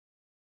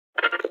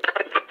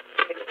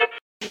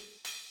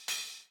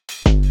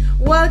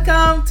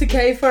Welcome to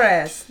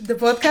K4S, the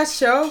podcast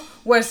show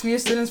where SMU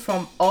students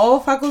from all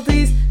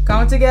faculties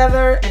come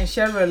together and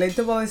share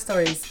relatable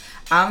stories.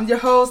 I'm your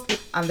host,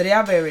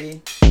 Andrea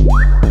Berry.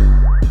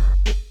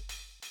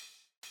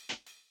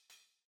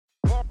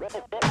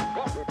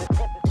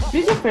 If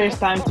it's your first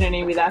time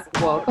tuning in with us,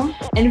 welcome.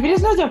 And if it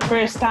is not your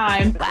first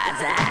time,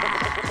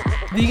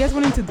 do you guys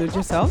want to introduce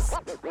yourselves?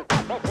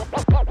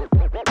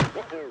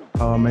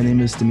 My name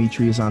is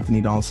Demetrius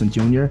Anthony Donaldson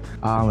Jr.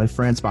 My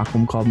friends back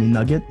home called me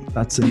Nugget.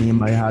 That's the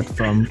name I had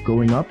from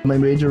growing up. My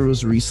major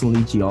was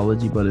recently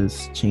geology, but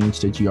it's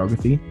changed to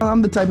geography.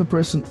 I'm the type of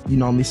person you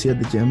normally see at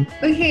the gym.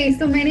 Okay,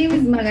 so my name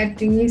is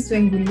Magatungi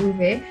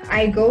Swenguluve.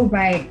 I go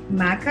by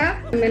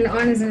Maka. I'm in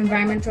honors in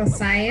environmental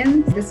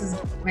science. This is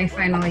my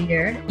final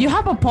year. You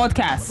have a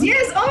podcast.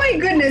 Yes, oh my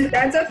goodness,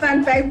 that's a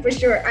fun fact for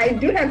sure. I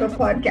do have a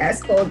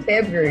podcast called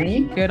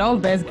February. You're all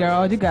best,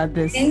 girl. You got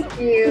this. Thank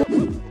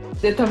you.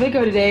 The topic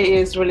of today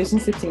is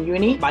relationships in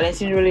uni,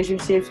 balancing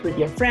relationships with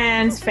your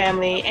friends,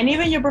 family, and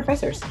even your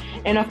professors.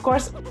 And of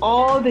course,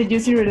 all the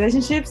juicy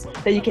relationships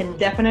that you can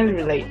definitely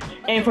relate.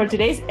 And for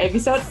today's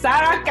episode,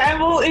 Sarah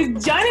Campbell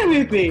is joining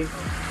with me.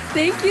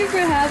 Thank you for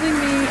having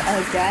me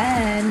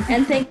again.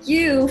 And thank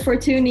you for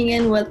tuning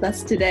in with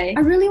us today.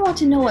 I really want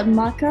to know what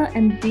Maka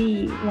and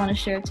Dee want to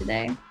share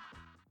today.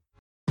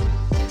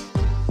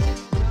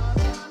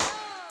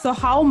 So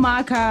how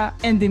Maka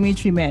and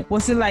Dimitri met?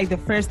 Was it like the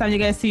first time you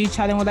guys see each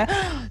other and was like,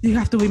 you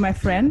have to be my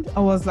friend?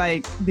 Or was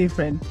like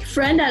different?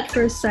 Friend at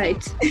first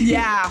sight.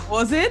 Yeah,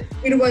 was it?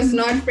 It was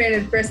not friend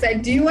at first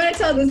sight. Do you want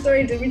to tell the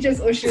story,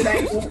 Demetrius, or should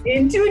I go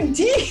in too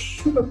deep?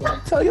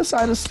 Tell your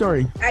side of the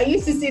story. I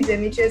used to see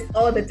Demetrius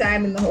all the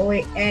time in the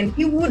hallway, and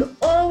he would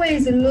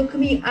always look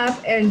me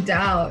up and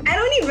down. I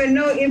don't even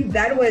know if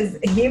that was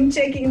him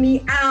checking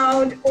me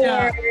out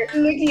or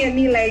looking at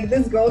me like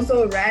this girl's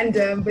so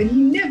random, but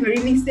he never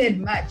really said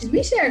much. Did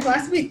we share a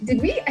class?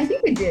 Did we? I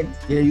think we did.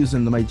 Yeah, he was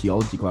in my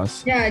geology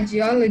class. Yeah,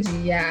 geology,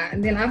 yeah.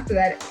 And then after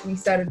that, we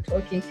started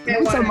talking. Let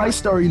me tell my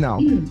story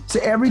now. So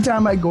every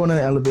time I go in an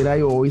elevator,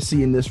 I always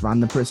see this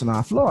random person on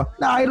our floor.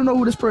 Now, I don't know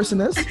who this person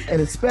is, and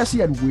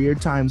especially at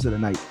weird times of the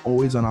night,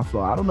 always on our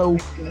floor. I don't know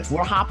what's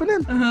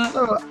happening.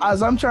 So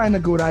as I'm trying to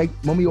go there,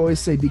 mommy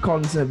always say, be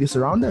cognizant of your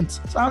surroundings.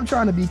 So I'm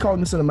trying to be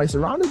cognizant of my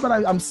surroundings, but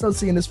I'm still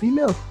seeing this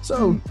female.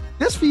 So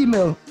this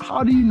female,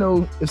 how do you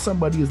know if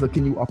somebody is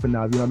looking you up and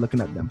down if you're not looking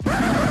at them?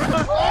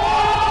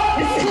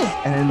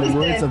 And in the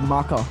words of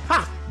Maka,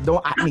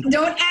 don't at me.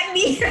 Don't at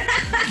me.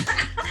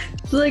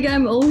 So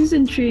I'm always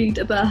intrigued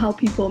about how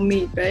people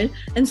meet, right?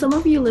 And some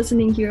of you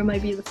listening here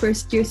might be the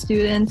first year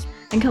students,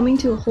 and coming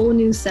to a whole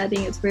new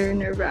setting is very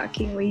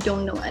nerve-wracking when you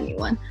don't know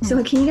anyone.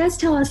 So can you guys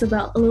tell us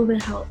about a little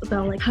bit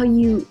about how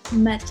you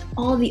met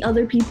all the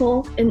other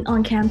people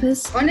on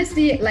campus?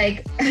 Honestly,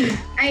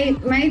 I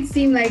might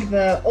seem like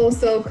the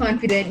also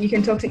confident, you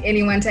can talk to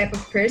anyone type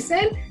of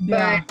person,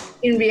 but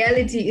in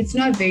reality, it's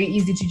not very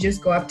easy to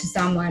just go up to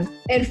someone.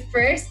 At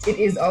first, it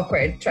is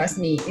awkward, trust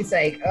me. It's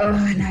like, oh,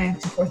 now I have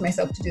to force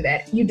myself to do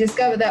that. You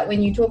discover that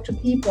when you talk to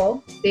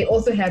people, they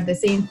also have the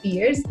same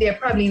fears. They're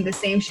probably in the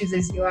same shoes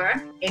as you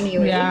are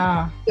anyway.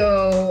 Yeah.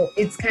 So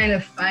it's kind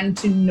of fun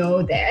to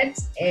know that,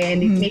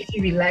 and it makes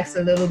you relax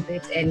a little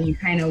bit, and you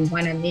kind of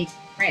want to make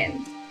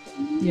friends.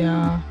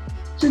 Yeah.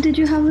 So did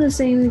you have the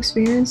same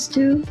experience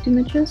too,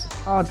 Demetrius?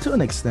 To an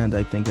extent,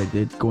 I think I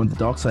did go into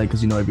dark side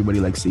because everybody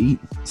likes to eat.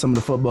 Some of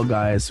the football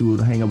guys who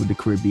would hang out with the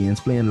Caribbeans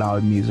playing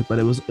loud music, but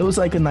it was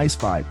like a nice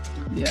vibe.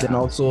 Yeah. Then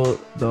also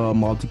the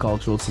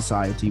multicultural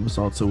society was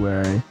also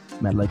where I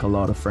met like a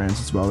lot of friends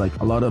as well. Like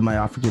a lot of my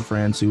African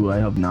friends who I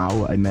have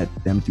now, I met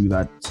them through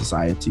that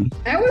society.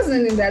 I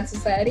wasn't in that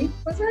society,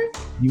 was I?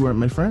 You weren't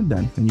my friend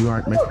then, and you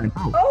aren't my friend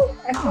now. Oh,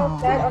 I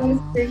felt that on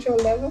the spiritual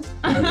level.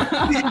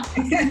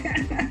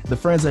 The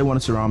friends I want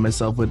to surround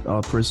myself with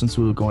are persons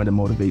who are going to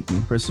motivate me,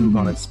 persons who are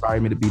going to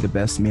inspire me to be the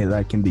best me that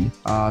I can be.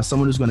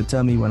 Someone who's going to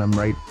tell me when I'm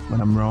right,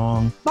 when I'm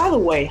wrong. By the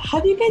way, how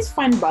do you guys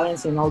find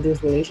balance in all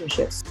these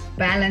relationships?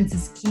 Balance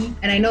is key.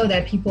 And I know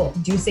that people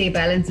do say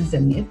balance is a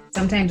myth.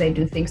 Sometimes I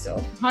do think so.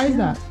 How is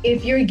that?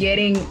 If you're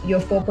getting your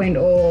 4.0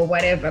 or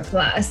whatever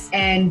plus,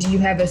 and you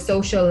have a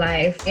social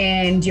life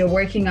and you're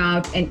working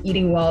out and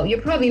eating well,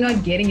 you're probably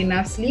not getting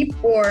enough sleep.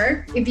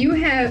 Or if you're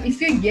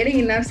getting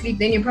enough sleep,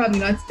 then you're probably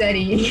not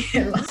studying.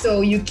 So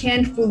you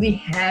can't fully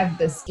have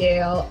the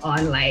scale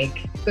on like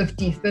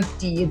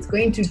 50-50. It's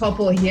going to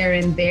topple here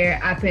and there,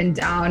 up and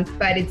down,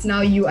 but it's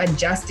now you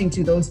adjusting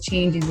to those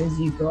changes as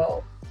you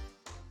go.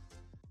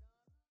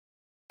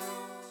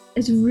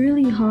 It's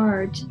really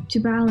hard to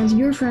balance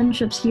your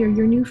friendships here,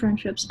 your new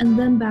friendships, and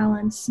then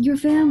balance your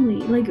family.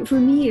 Like for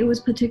me, it was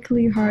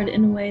particularly hard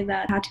in a way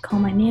that I had to call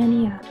my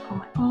nanny, I had to call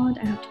my aunt,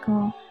 I had to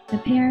call my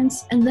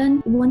parents. And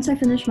then once I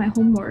finished my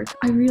homework,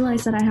 I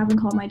realized that I haven't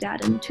called my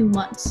dad in 2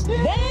 months.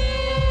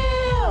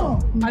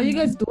 Damn! How you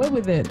guys do it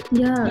with it?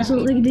 Yeah. So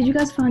like, did you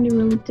guys find it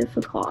really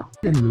difficult?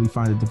 I didn't really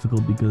find it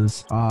difficult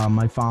because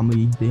my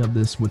family, they have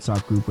this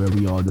WhatsApp group where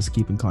we all just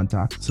keep in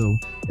contact. So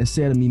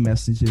instead of me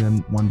messaging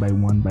them one by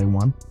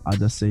one, I'll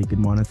just say good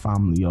morning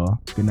family or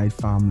good night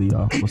family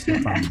or what's the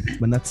family.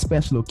 When that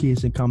special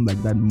occasion come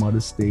like that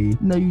Mother's Day,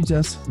 you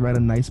just write a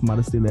nice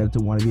Mother's Day letter to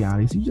one of the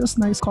aunties. You just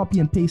nice copy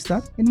and paste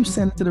that and you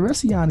send it to the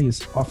rest of the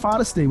aunties. Or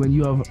Father's Day, when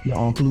you have your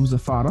uncle who's a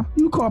father,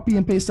 you copy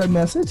and paste that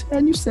message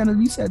and you send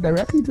it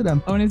directly to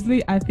them.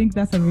 Honestly, I think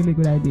that's a really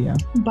good idea.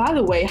 By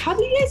the way, how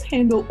do you guys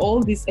handle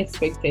all these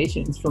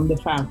expectations from the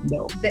family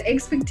though? The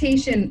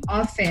expectation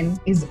often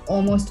is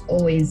almost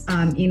always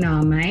in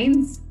our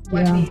minds,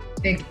 what we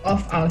expect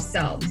of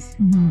ourselves.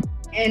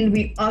 And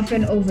we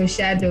often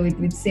overshadow it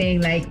with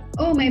saying like,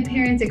 oh, my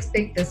parents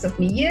expect this of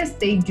me. Yes,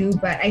 they do.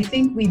 But I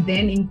think we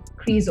then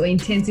increase or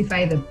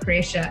intensify the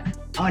pressure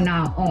on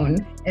our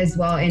own as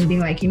well. And being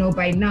like,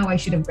 by now I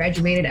should have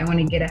graduated. I want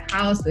to get a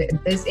house.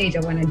 At this age, I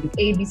want to do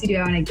A, B, C, D.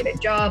 I want to get a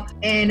job.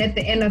 And at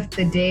the end of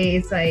the day,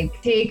 it's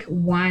like, take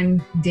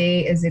one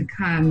day as it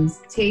comes.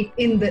 Take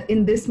in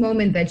this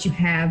moment that you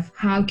have,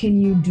 how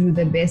can you do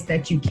the best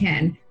that you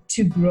can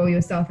to grow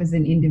yourself as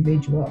an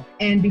individual?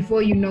 And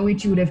before you know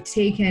it, you would have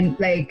taken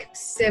like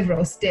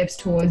several steps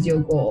towards your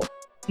goal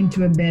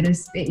into a better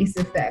space,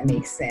 if that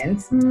makes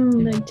sense.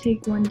 Like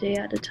take one day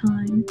at a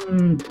time.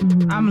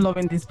 I'm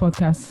loving this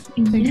podcast.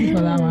 Thank you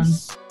for that one.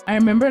 I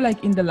remember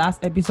like in the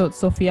last episode,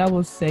 Sophia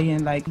was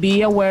saying like,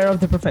 be aware of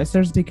the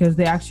professors because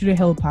they actually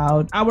help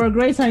out. Our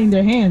grades are in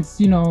their hands,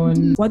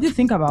 and what do you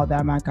think about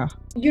that, Maka?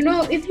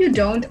 If you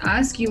don't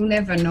ask, you'll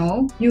never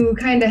know. You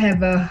kind of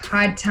have a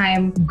hard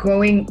time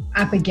going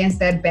up against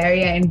that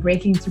barrier and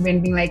breaking through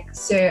and being like,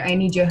 sir, I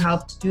need your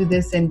help to do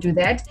this and do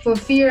that. For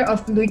fear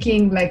of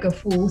looking like a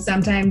fool,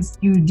 sometimes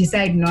you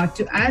decide not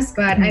to ask.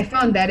 But I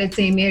found that at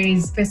St.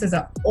 Mary's, professors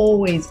are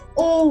always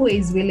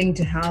willing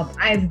to help.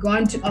 I've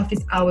gone to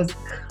office hours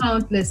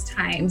countless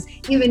times,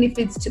 even if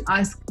it's to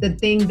ask the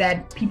thing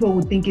that people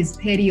would think is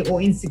petty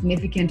or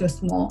insignificant or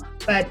small.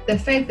 But the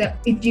fact that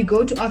if you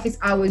go to office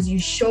hours, you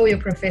show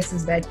your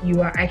professors that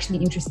you are actually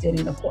interested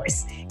in the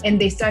course and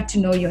they start to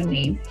know your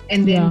name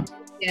and then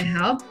their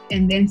help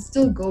and then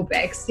still go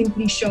back,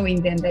 simply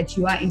showing them that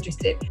you are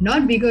interested,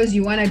 not because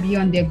you want to be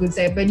on their good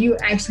side, but you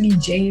actually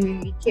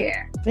genuinely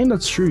care. I think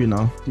that's true.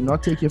 Do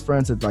not take your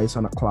friend's advice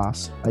on a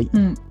class. Like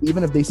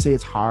even if they say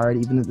it's hard,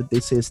 even if they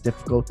say it's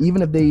difficult,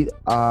 even if they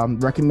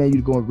recommend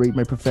you to go and rate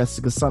my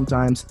professor, because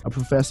sometimes a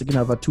professor can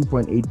have a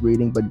 2.8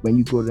 rating, but when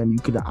you go to them, you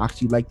could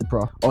actually like the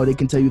prof, or they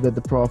can tell you that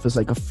the prof is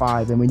like a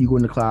 5, and when you go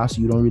into class,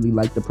 you don't really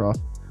like the prof,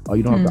 or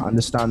you don't have to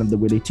understand them the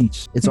way they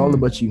teach. It's all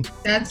about you.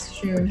 That's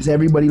true. Because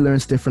everybody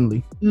learns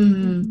differently.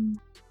 That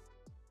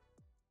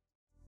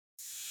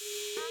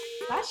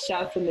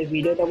shot from the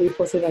video that we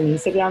posted on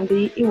Instagram,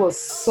 it was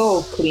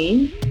so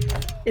clean.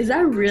 Is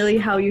that really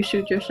how you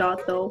shoot your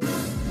shot though?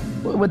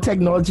 With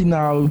technology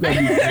now, you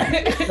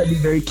gotta be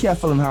very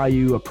careful on how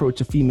you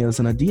approach a females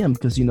in a DM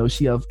because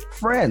she have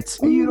friends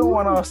and you don't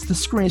want us to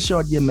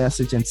screenshot your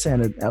message and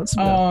send it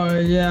elsewhere. Oh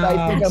yeah.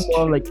 I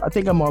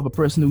think I'm more of a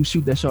person who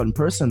shoot that shot in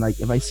person.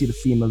 Like if I see the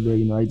female there,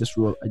 I just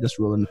roll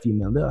in the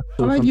female there.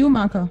 So how about you,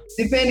 Maka?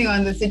 Depending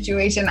on the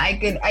situation, I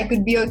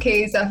could be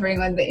okay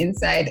suffering on the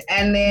inside,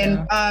 and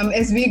then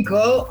as we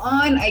go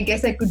on, I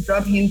guess I could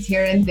drop hints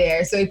here and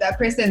there. So if that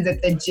person's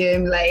at the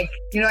gym, like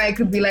I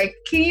could be like,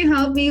 can you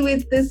help me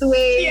with this way?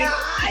 Yeah,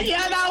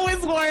 that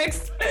always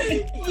works.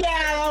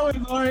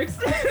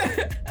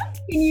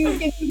 Can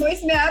you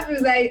voice me up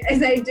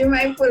as I do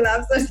my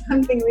pull-ups or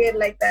something weird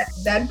like that?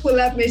 That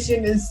pull-up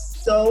mission is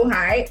so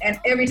high, and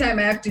every time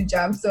I have to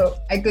jump, so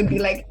I could be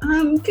like,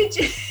 could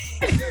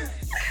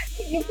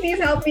you please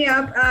help me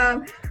up?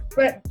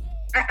 But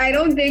I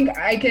don't think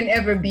I can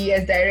ever be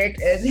as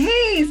direct as,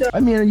 hey. So I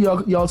mean,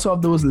 you also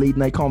have those late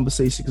night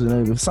conversations.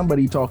 If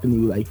somebody talking to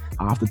you like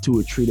after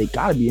 2 or 3, they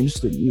gotta be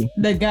interested in you.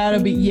 They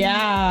gotta be,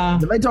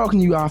 If they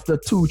talking to you after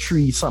 2,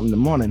 3 something in the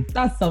morning,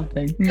 that's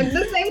something. At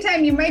the same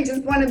time, you might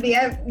just want to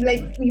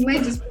you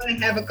might just want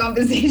to have a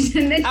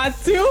conversation.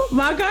 At 2,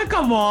 Maka,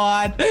 come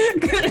on.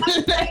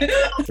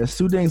 There's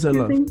 2 things I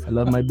love. I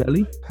love my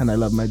belly and I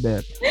love my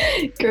bed.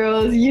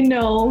 Girls,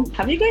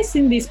 have you guys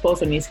seen this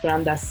post on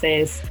Instagram that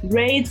says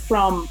rate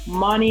from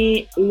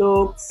money,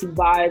 looks,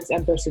 vibes,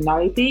 and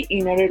personality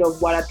in order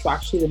of what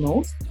attracts you the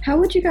most? How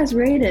would you guys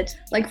rate it?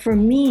 Like for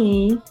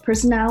me,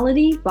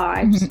 personality,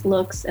 vibes,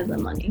 looks, and the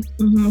money.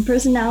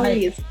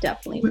 Personality is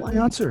definitely one.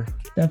 Answer.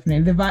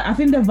 Definitely. I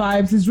think the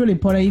vibes is really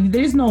important. If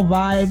there is no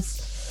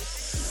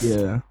vibes,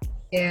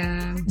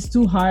 yeah, it's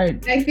too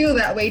hard. I feel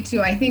that way too.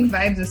 I think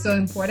vibes are so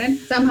important.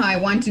 Somehow I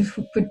want to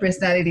put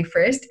personality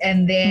first,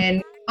 and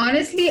then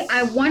honestly,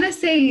 I want to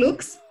say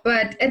looks,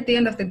 but at the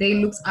end of the day,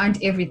 looks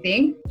aren't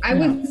everything. I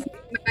would say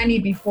money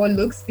before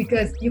looks,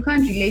 because you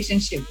can't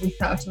relationship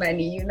without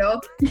money, you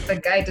know? If a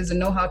guy doesn't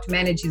know how to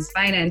manage his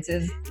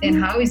finances, then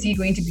how is he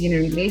going to be in a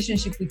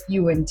relationship with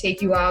you and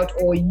take you out,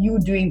 or you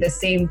doing the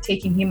same,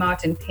 taking him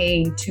out and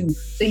paying too?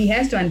 So he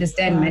has to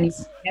understand money.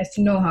 He has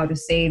to know how to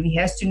save. He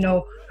has to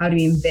know how to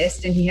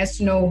invest, and he has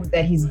to know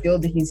that he's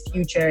building his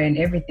future and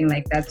everything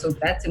like that. So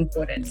that's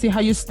important. See how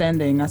you're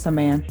standing as a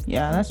man.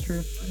 Yeah, that's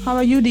true. How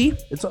about you, D?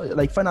 It's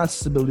like financial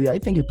stability. I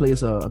think it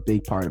plays a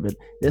big part of it.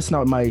 It's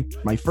not my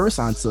first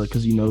answer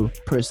because, you know,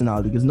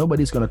 personality, because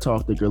nobody's going to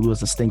talk to a girl who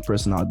has a stink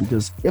personality,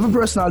 because if a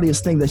personality is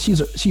stink, then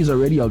she's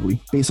already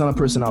ugly based on her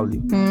personality.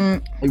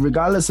 Like,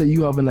 regardless of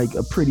you having like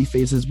a pretty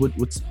face, is what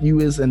you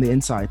is in the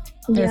inside.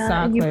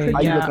 Exactly. How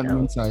you look on the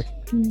inside.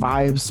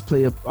 Vibes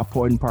play a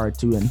important part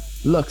too, and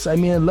looks. I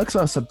mean, looks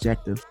are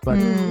subjective, but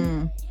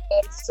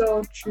That's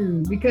so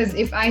true. Because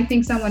if I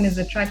think someone is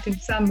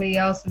attractive, somebody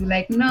else will be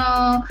like,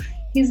 no,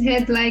 his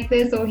head like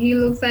this, or he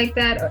looks like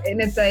that.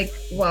 And it's like,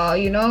 well,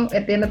 you know,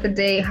 at the end of the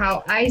day,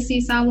 how I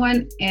see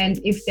someone, and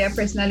if their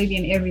personality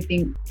and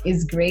everything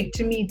is great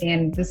to me,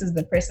 then this is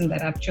the person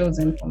that I've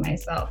chosen for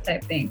myself,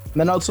 type thing.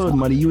 and also with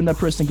money, you and that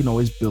person can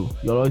always build.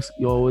 You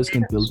always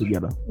can build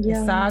together. Yeah.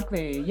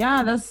 Exactly.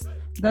 Yeah, that's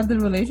the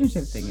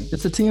relationship thing.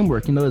 It's a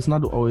teamwork, you know. It's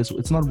not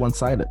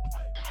one-sided.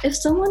 If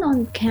someone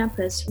on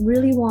campus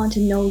really want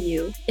to know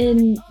you,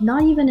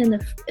 not even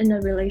in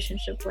a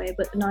relationship way,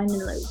 but not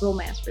in a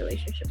romance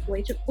relationship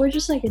way, or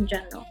just like in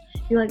general,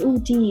 you're like, oh,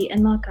 Dee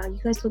and Maka, you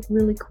guys look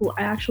really cool.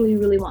 I actually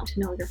really want to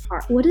know your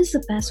heart. What is the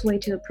best way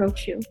to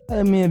approach you?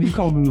 I mean, if you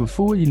come with me with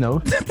food, you know.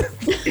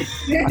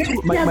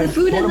 The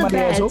food and the my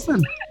bed. is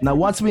open. Now,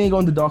 once we ain't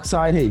on the dark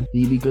side, hey,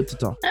 you'd be good to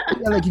talk.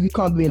 Yeah, like if you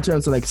come to me in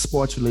terms of like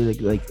sports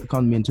related, like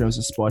come to me in terms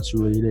of sports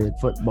related,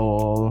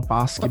 football,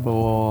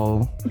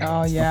 basketball.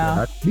 Oh yeah.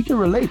 Like we can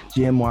relate,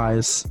 gym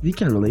wise. We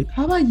can relate.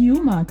 How about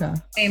you,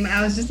 Maka?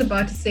 I was just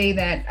about to say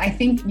that I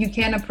think you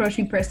can approach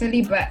me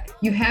personally, but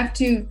you have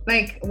to,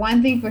 like,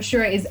 one thing for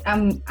sure is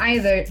I'm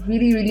either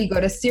really, really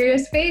got a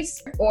serious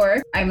face,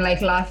 or I'm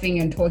like laughing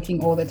and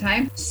talking all the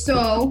time.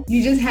 So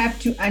you just have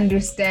to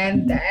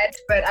understand that.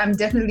 But I'm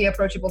definitely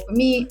approachable. For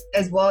me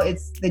as well,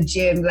 it's the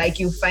gym. Like,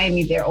 you find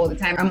me there all the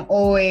time. I'm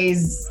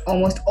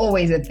almost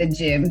always at the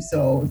gym.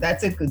 So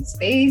that's a good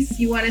space. If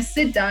you want to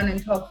sit down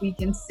and talk, we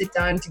can sit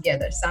down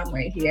together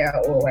somewhere here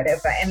or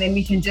whatever. And then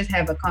we can just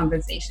have a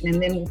conversation,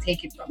 and then we'll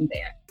take it from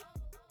there.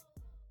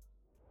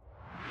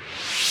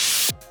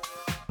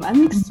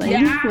 I'm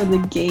excited for the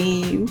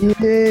game.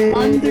 Yay.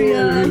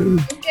 Andrea,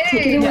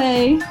 take it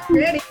away.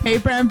 Ready?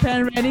 Paper and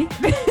pen ready?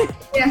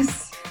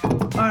 Yes.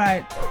 All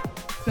right.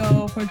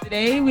 So for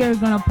today, we are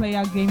gonna play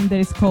a game that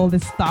is called the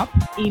Stop.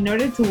 In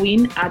order to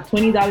win a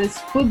 $20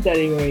 food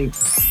delivery.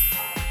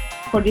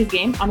 For this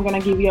game, I'm gonna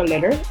give you a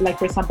letter, like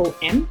for example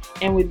M,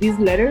 and with this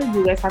letter,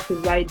 you guys have to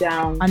write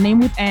down a name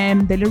with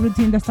M, daily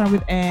routine that starts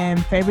with M,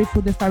 favorite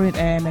food that starts with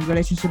M, and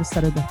relationships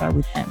that start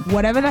with M.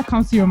 Whatever that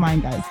comes to your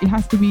mind, guys. It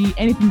has to be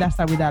anything that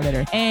starts with that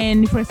letter.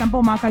 And for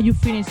example, Maka, you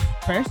finish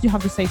first, you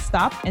have to say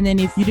stop, and then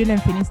if you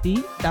didn't finish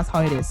D, that's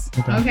how it is.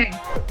 Okay.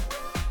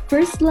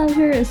 First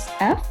letter is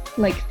F,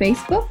 like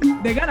Facebook.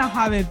 They're gonna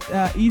have it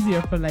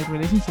easier for like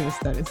relationship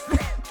studies.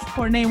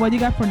 For name, what you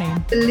got for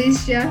name?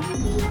 Alicia.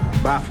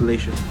 Bye,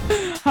 Felicia.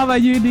 How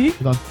about you, D?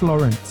 We got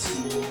Florence.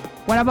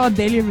 What about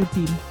daily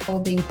routine?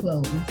 Folding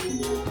clothes.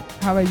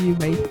 How about you,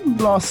 babe?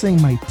 Flossing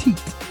my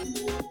teeth.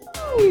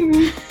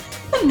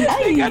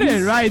 They got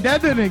it right. They're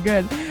doing it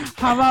good.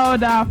 How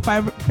about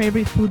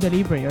favorite food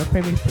delivery or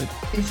favorite food?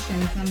 Fish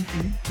and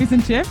something. Fish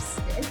and chips?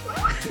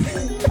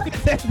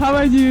 How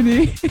about you,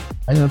 D?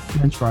 I love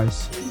French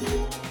fries.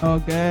 Oh,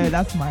 good.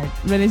 That's smart.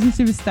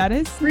 Relationship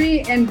status?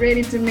 Free and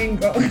ready to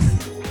mingle.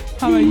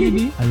 How about you,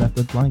 D? I left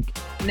it blank.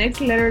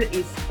 Next letter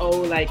is O,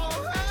 like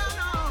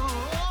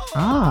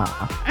Ah.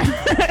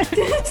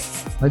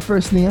 My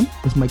first name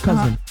is my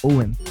cousin,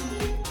 Owen.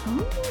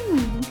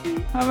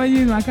 How about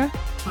you, Maka?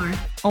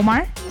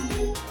 Omar?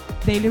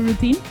 Daily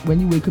routine? When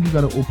you wake up, you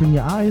gotta open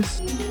your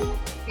eyes.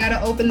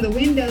 Gotta open the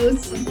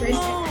windows.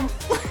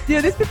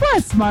 Yeah, these people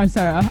are smart,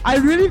 Sarah. I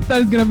really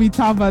thought it's gonna be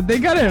tough, but they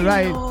got it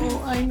right.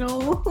 I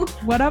know.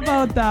 What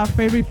about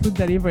favorite food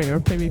delivery or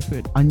favorite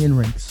food? Onion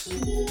rings.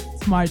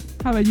 Smart.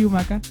 How about you,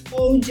 Maka?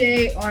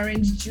 OJ,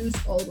 orange juice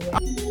all the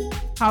way.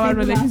 How about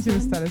Favorite relationship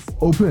last status?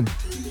 Open.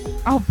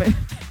 Open.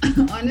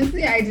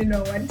 Honestly, I didn't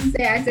know what to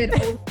say. I said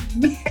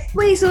open.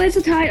 Wait, so it's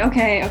a tie?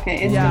 Okay,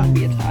 it's Yeah. gonna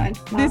be a tie.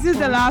 This is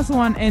the last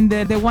one, and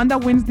the one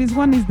that wins this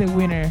one is the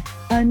winner.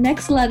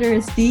 Next letter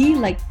is D,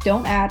 like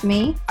don't add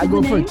me. I to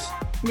go the name. first.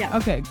 Yeah.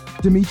 Okay.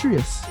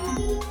 Demetrius.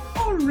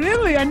 Oh,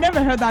 really? I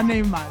never heard that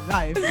name in my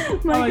life.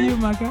 How about you,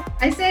 Maka?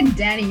 I said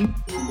Danny.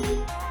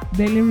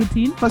 Daily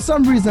routine? For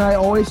some reason, I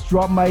always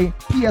drop my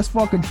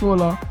PS4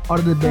 controller out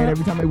of the bed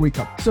every time I wake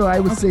up. So I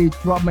would say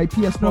drop my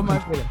PS4 Drop my-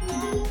 controller.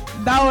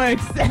 That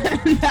works.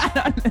 That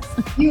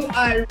honestly. You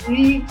are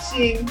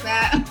reaching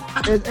that.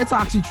 It's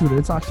actually true.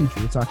 It's actually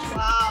true.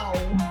 Wow.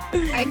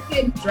 I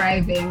said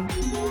driving.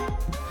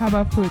 How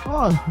about food?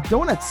 Oh,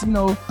 donuts, you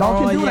know.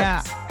 Dunkin' Oh,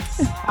 yeah. Donuts.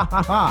 Ha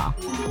ha ha.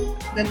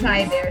 the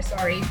tie there.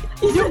 Sorry.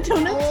 You said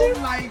donut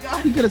too? my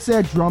god. You could have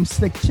said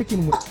drumstick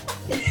chicken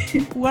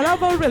with What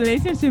about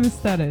relationship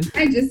status?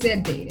 I just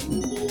said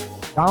dating.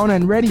 down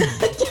and ready.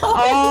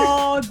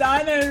 Oh,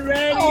 done and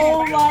ready.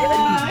 Oh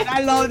my!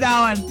 I love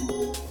that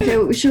one.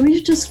 Okay, should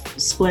we just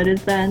split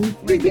it then?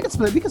 We can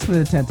split it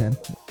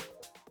 10-10.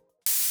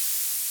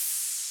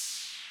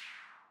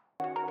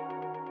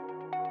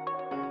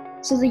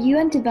 So the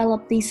UN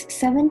developed these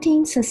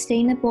 17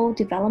 Sustainable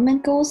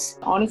Development Goals.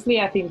 Honestly,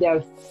 I think they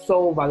are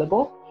so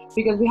valuable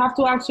because we have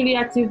to actually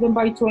achieve them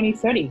by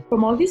 2030.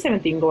 From all these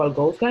 17 global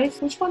goals, guys,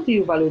 which one do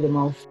you value the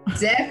most?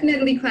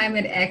 Definitely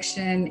climate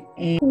action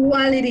and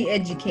quality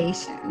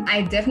education.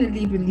 I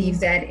definitely believe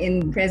that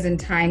in present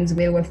times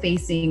where we're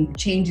facing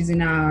changes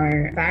in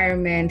our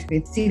environment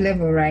with sea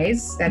level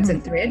rise, that's a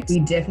threat. We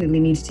definitely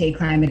need to take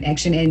climate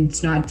action, and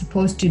it's not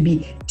supposed to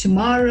be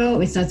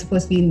tomorrow. It's not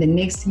supposed to be in the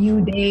next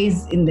few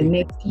days, in the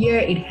next year.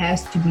 It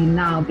has to be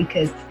now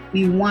because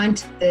we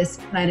want this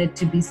planet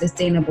to be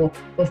sustainable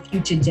for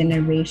future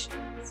generations.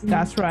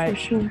 That's right. For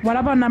sure. What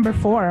about number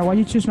 4? Why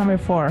you choose number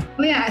 4?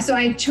 Oh yeah, so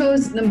I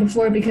chose number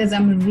 4 because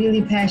I'm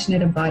really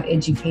passionate about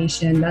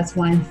education. That's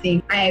one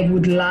thing I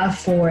would love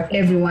for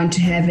everyone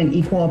to have an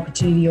equal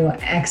opportunity or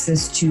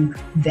access to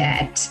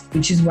that,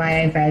 which is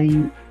why I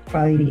value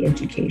quality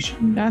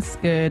education. That's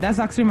good. That's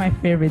actually my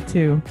favorite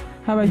too.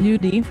 How about you,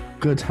 Dee?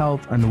 Good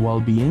health and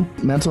well-being.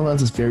 Mental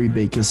health is very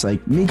big because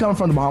like me coming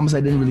from the Bahamas, I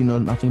didn't really know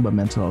nothing about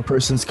mental health.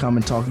 Persons come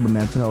and talk about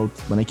mental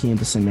health when I came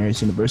to St. Mary's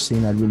University,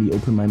 and that really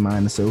opened my mind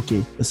and said,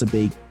 okay, it's a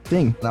big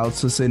thing. And I would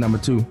also say number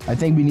 2, I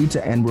think we need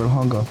to end world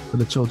hunger for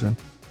the children.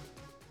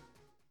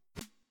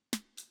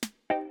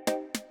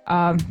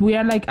 We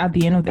are like at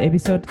the end of the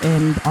episode,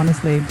 and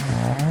honestly,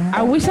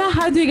 I wish I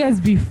had you guys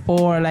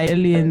before, like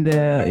early in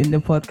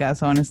the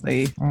podcast.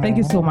 Honestly, thank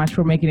you so much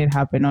for making it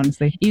happen.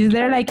 Honestly, is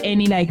there like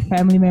any like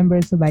family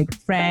members or like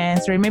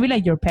friends or maybe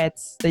like your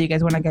pets that you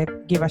guys want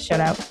to give a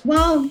shout out?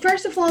 Well,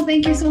 first of all,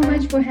 thank you so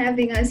much for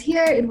having us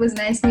here. It was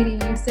nice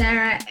meeting you,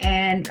 Sarah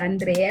and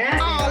Andrea.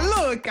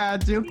 Oh, look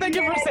at you! Thank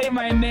you for saying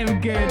my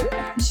name good.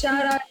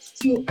 Shout out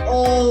to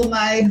all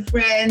my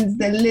friends.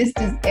 The list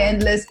is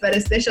endless, but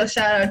a special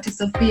shout out to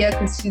Sophia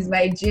because she's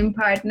my gym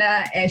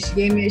partner and she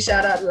gave me a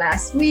shout out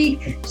last week.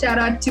 Shout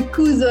out to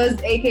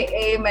Kuzos,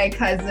 aka my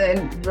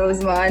cousin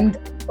Rosamond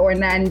or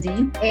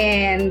Nandi,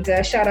 and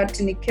shout out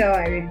to Nikhil.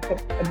 I already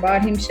talked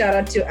about him. Shout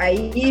out to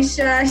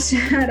Aisha,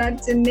 shout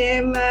out to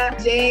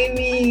Nema,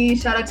 Jamie,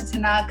 shout out to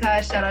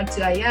Tanaka, shout out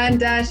to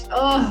Ayandash.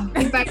 Oh,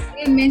 if I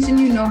didn't mention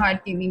you, no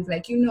hard feelings.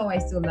 Like, you know I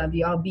still love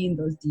you. I'll be in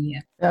those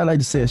DMs. Yeah, I'd like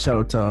to say a shout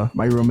out to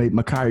my roommate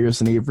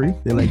Macarius and Avery.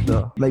 They're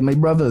like my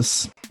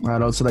brothers.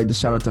 I'd also like to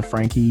shout out to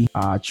Frankie,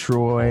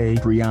 Troy,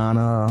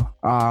 Brianna,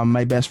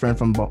 my best friend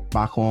from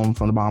back home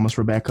from the Bahamas,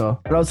 Rebecca.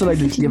 I'd also like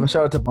to give a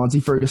shout out to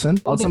Bonzi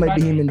Ferguson. Also my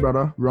Bohemian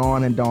brother,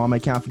 Ron and Dom. I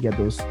can't forget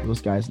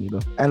those guys neither.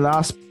 And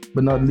last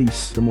but not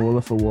least, the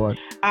Mola Award.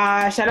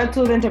 Shout out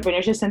to the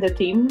Entrepreneurship Center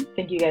team.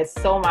 Thank you guys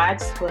so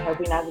much for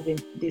helping us within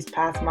these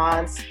past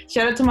months.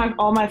 Shout out to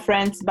all my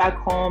friends back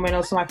home and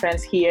also my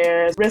friends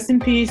here. Rest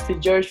in peace to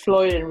George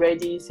Floyd and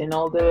Regis and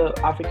all the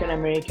African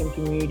American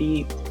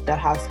community that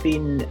has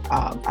been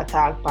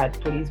attacked by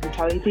police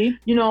brutality.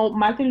 You know,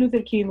 Martin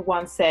Luther King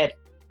once said,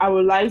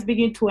 "Our lives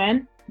begin to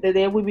end the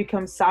day we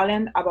become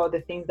silent about the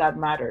things that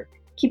matter."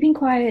 Keeping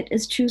quiet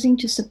is choosing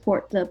to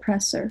support the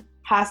oppressor.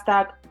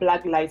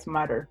 #Black Lives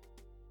Matter.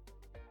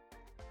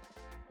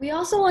 We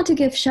also want to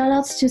give shout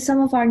outs to some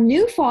of our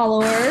new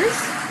followers.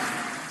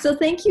 So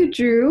thank you,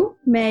 Drew,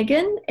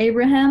 Megan,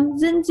 Abraham,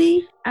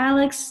 Zinzi,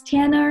 Alex,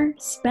 Tanner,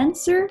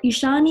 Spencer,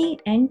 Ishani,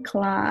 and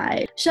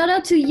Clyde. Shout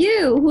out to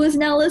you who is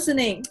now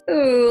listening.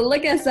 Ooh,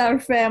 look at our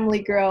family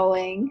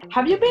growing.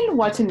 Have you been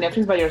watching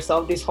Netflix by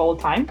yourself this whole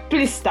time?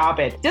 Please stop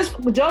it. Just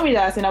join with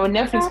us in our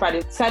Netflix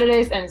party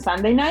Saturdays and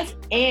Sunday nights.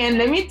 And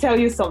let me tell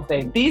you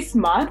something. This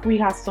month, we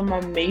have some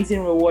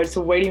amazing rewards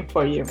waiting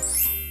for you.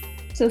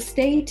 So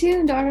stay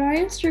tuned on our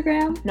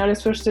Instagram.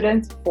 Notice for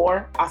Students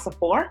 4 as a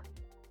 4.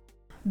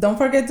 Don't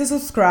forget to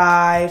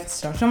subscribe,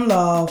 show some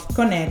love,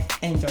 connect,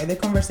 and enjoy the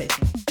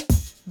conversation.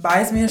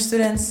 By SMUR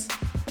students,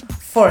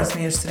 for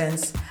SMUR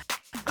students.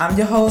 I'm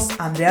your host,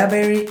 Andrea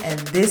Berry, and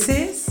this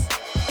is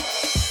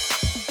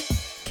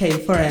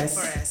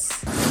K4S.